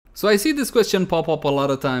So I see this question pop up a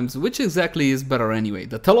lot of times, which exactly is better anyway,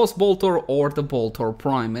 the Telos Boltor or the Boltor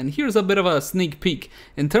Prime? And here's a bit of a sneak peek.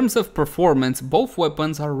 In terms of performance, both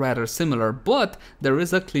weapons are rather similar, but there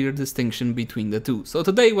is a clear distinction between the two. So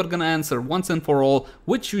today we're gonna answer once and for all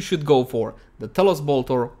which you should go for, the Telos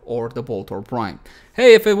Boltor or the Boltor Prime.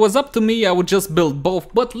 Hey, if it was up to me, I would just build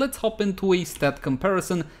both, but let's hop into a stat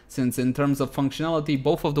comparison, since in terms of functionality,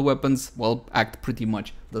 both of the weapons, well, act pretty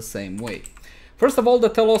much the same way. First of all, the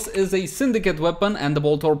Telos is a syndicate weapon and the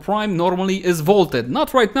Boltor Prime normally is vaulted.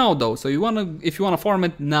 Not right now though, so if you wanna farm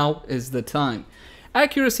it, now is the time.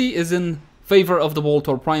 Accuracy is in favor of the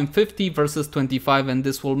Boltor Prime, 50 versus 25, and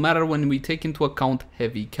this will matter when we take into account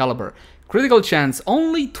heavy caliber. Critical chance,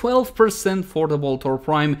 only 12% for the Boltor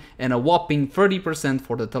Prime and a whopping 30%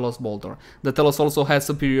 for the Telos Boltor. The Telos also has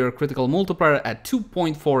superior critical multiplier at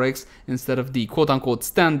 2.4x instead of the quote-unquote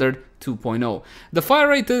standard 2.0. The fire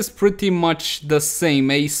rate is pretty much the same,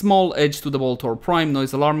 a small edge to the Boltor Prime,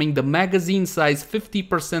 noise alarming, the magazine size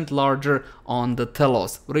 50% larger on the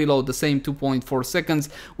Telos. Reload the same 2.4 seconds,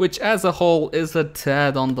 which as a whole is a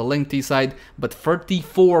tad on the lengthy side, but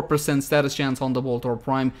 34% status chance on the Boltor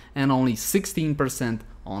Prime and only 16%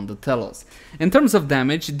 on the Telos. In terms of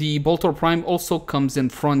damage, the Boltor Prime also comes in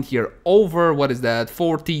front here over, what is that,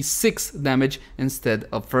 46 damage instead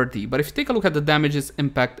of 30. But if you take a look at the damages,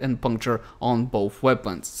 impact and puncture on both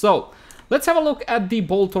weapons. So let's have a look at the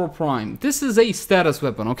Boltor Prime. This is a status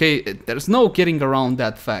weapon, okay? There's no getting around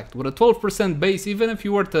that fact. With a 12% base, even if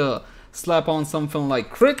you were to slap on something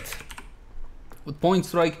like crit with point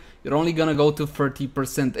strike, you're only gonna go to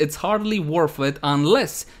 30%. It's hardly worth it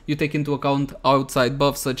unless you take into account outside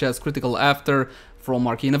buffs such as critical after from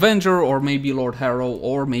Arcane Avenger, or maybe Lord Harrow,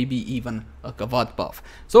 or maybe even a Kavat buff.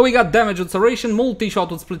 So we got damage with Serration,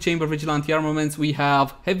 multi-shot with split chamber vigilante armaments, we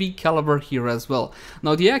have heavy caliber here as well.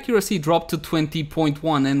 Now the accuracy dropped to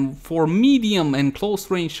 20.1, and for medium and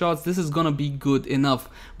close range shots this is gonna be good enough.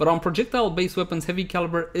 But on projectile based weapons, heavy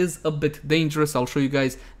caliber is a bit dangerous. I'll show you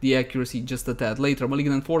guys the accuracy just a tad later.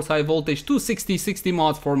 Malignant Force, high voltage, 260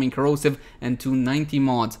 mods forming corrosive, and 290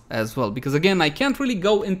 mods as well. Because again, I can't really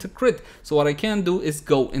go into crit, so what I can do is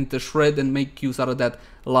go into shred and make use out of that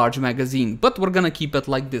large magazine, but we're gonna keep it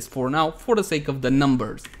like this for now for the sake of the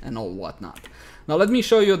numbers and all whatnot. Now let me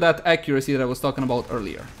show you that accuracy that I was talking about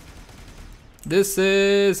earlier. This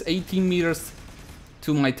is 18 meters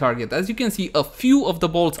to my target. As you can see, a few of the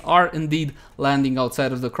bolts are indeed landing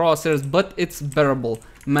outside of the crosshairs, but it's bearable,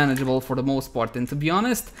 manageable for the most part. And to be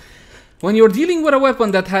honest, when you're dealing with a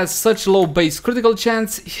weapon that has such low base critical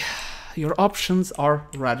chance, your options are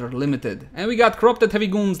rather limited. And we got Corrupted Heavy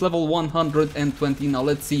Goons level 120. Now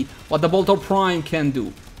let's see what the Boltor Prime can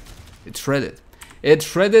do. It shredded. It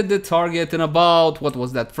shredded the target in about, what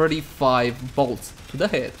was that, 35 bolts. To the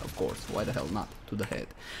head, of course. Why the hell not to the head?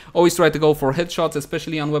 Always try to go for headshots,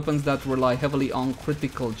 especially on weapons that rely heavily on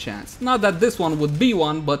critical chance. Not that this one would be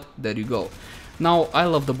one, but there you go. Now, I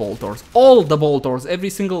love the Boltors, all the Boltors, every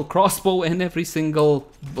single crossbow and every single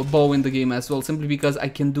bow in the game as well, simply because I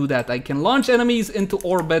can do that. I can launch enemies into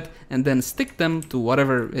orbit and then stick them to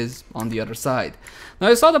whatever is on the other side. Now,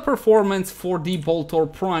 I saw the performance for the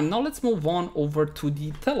Boltor Prime. Now, let's move on over to the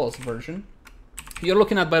Telos version. You're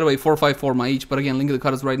looking at, by the way, 454 my each, but again, link in the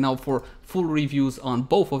cards right now for full reviews on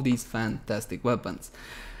both of these fantastic weapons.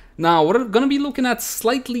 Now, we're gonna be looking at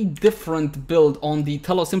slightly different build on the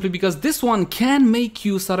Telos, simply because this one can make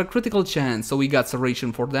use out of critical chance. So we got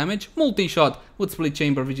Serration for damage, multi-shot with split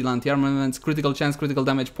chamber vigilante armaments, critical chance, critical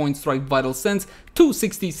damage, point strike, vital sense,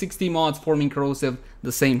 260 mods forming corrosive,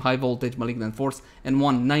 the same high voltage malignant force, and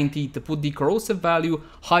 190 to put the corrosive value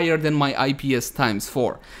higher than my IPS times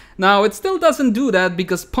 4. Now, it still doesn't do that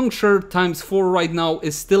because puncture times 4 right now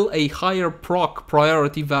is still a higher proc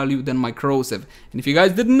priority value than my corrosive. And if you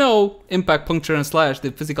guys didn't know, impact, puncture, and slash,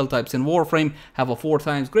 the physical types in Warframe, have a 4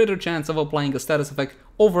 times greater chance of applying a status effect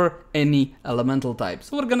over any elemental type.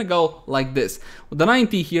 So we're gonna go like this. With the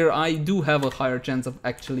 90 here, I do have a higher chance of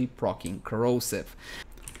actually proccing corrosive.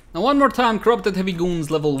 Now one more time, Corrupted Heavy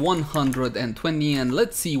Goons level 120, and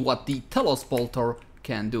let's see what the Telos Boltor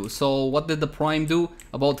can do. So what did the Prime do?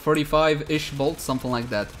 About 35-ish bolts, something like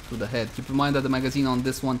that, to the head. Keep in mind that the magazine on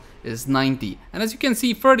this one is 90. And as you can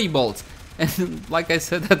see, 30 bolts. And like I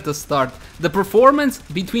said at the start, the performance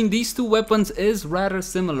between these two weapons is rather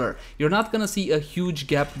similar. You're not gonna see a huge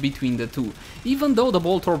gap between the two. Even though the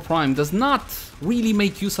Boltor Prime does not really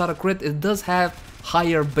make use out of crit, it does have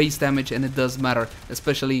higher base damage, and it does matter,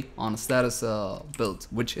 especially on status builds,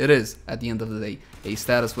 which it is, at the end of the day, a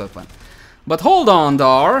status weapon. But hold on,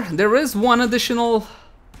 there is one additional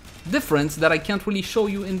difference that I can't really show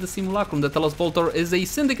you in the simulacrum. The Telos Boltor is a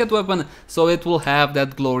syndicate weapon, so it will have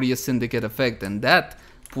that glorious syndicate effect, and that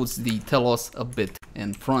puts the Telos a bit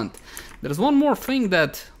in front. There's one more thing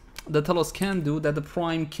that the Telos can do that the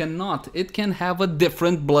Prime cannot. It can have a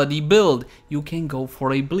different bloody build. You can go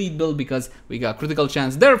for a bleed build because we got critical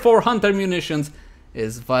chance. Therefore, Hunter Munitions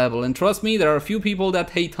is viable. And trust me, there are a few people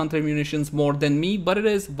that hate Hunter Munitions more than me, but it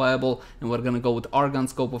is viable. And we're gonna go with Argon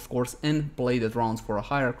Scope, of course, and bladed rounds for a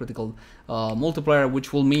higher critical multiplier,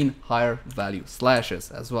 which will mean higher value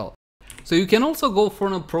slashes as well. So you can also go for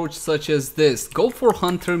an approach such as this. Go for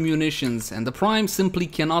Hunter Munitions, and the Prime simply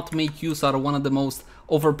cannot make use out of one of the most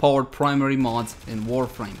overpowered primary mods in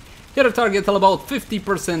Warframe. Hit a target till about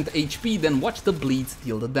 50% HP, then watch the bleeds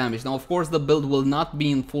deal the damage. Now of course the build will not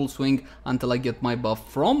be in full swing until I get my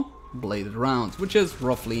buff from bladed rounds, which is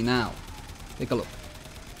roughly now. Take a look.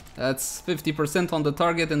 That's 50% on the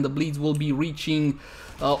target, and the bleeds will be reaching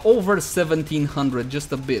over 1700,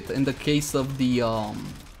 just a bit, in the case of the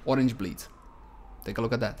orange bleeds. Take a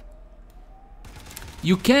look at that.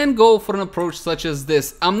 You can go for an approach such as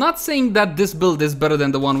this. I'm not saying that this build is better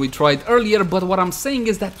than the one we tried earlier, but what I'm saying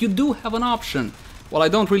is that you do have an option. While I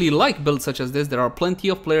don't really like builds such as this, there are plenty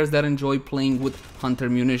of players that enjoy playing with Hunter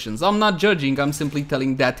Munitions. I'm not judging, I'm simply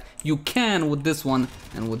telling that you can with this one,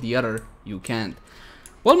 and with the other you can't.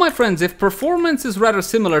 Well, my friends, if performance is rather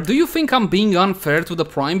similar, do you think I'm being unfair to the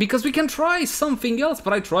Prime? Because we can try something else,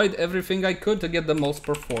 but I tried everything I could to get the most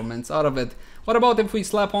performance out of it. What about if we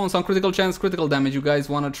slap on some critical chance, critical damage? You guys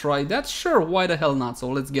want to try that? Sure, why the hell not? So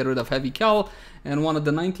let's get rid of heavy cal and one of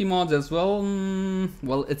the 90 mods as well.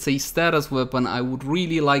 Well, it's a status weapon. I would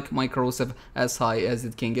really like my corrosive as high as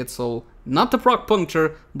it can get. So not the proc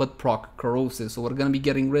puncture, but proc corrosive. So we're going to be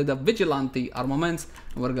getting rid of vigilante armaments,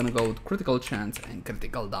 and we're going to go with critical chance and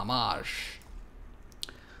critical damage.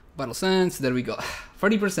 Battle sense, there we go.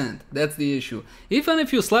 30%, that's the issue. Even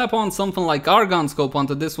if you slap on something like Argon Scope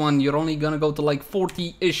onto this one, you're only gonna go to like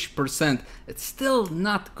 40-ish%. It's still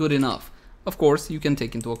not good enough. Of course, you can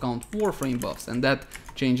take into account Warframe buffs, and that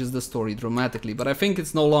changes the story dramatically, but I think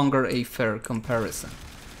it's no longer a fair comparison.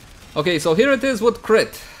 Okay, so here it is with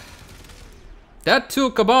crit. That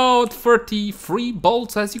took about 33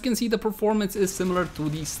 bolts. As you can see, the performance is similar to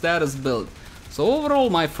the status build. So overall,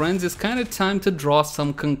 my friends, it's kind of time to draw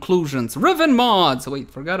some conclusions. Riven mods! Wait,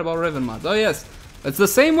 forgot about Riven mods. Oh yes, it's the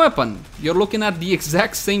same weapon. You're looking at the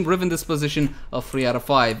exact same Riven disposition of 3 out of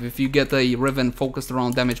 5. If you get a Riven focused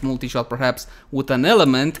around damage multi-shot, perhaps with an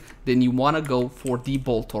element, then you want to go for the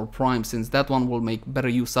Boltor Prime, since that one will make better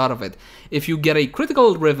use out of it. If you get a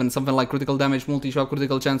critical Riven, something like critical damage, multi-shot,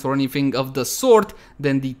 critical chance, or anything of the sort,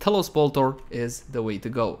 then the Telos Boltor is the way to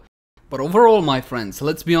go. But overall, my friends,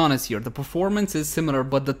 let's be honest here, the performance is similar,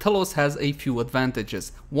 but the Telos has a few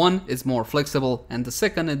advantages. One is more flexible, and the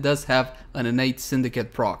second, it does have an innate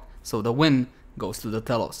syndicate proc. So the win goes to the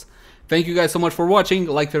Telos. Thank you guys so much for watching.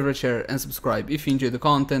 Like, favorite, share, and subscribe if you enjoyed the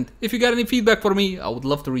content. If you got any feedback for me, I would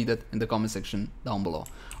love to read it in the comment section down below.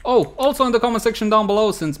 Oh, also in the comment section down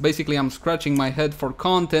below, since basically I'm scratching my head for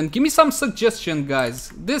content, give me some suggestion,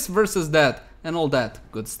 guys. This versus that, and all that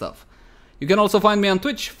good stuff. You can also find me on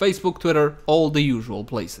Twitch, Facebook, Twitter, all the usual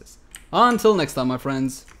places. Until next time, my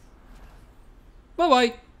friends.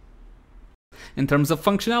 Bye-bye. In terms of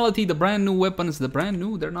functionality, the brand new weapons,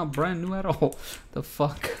 they're not brand new at all. The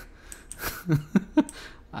fuck?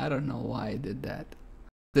 I don't know why I did that.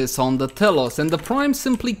 This on the Telos, and the Prime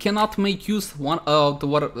simply cannot make use one of the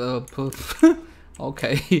what?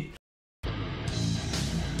 Okay.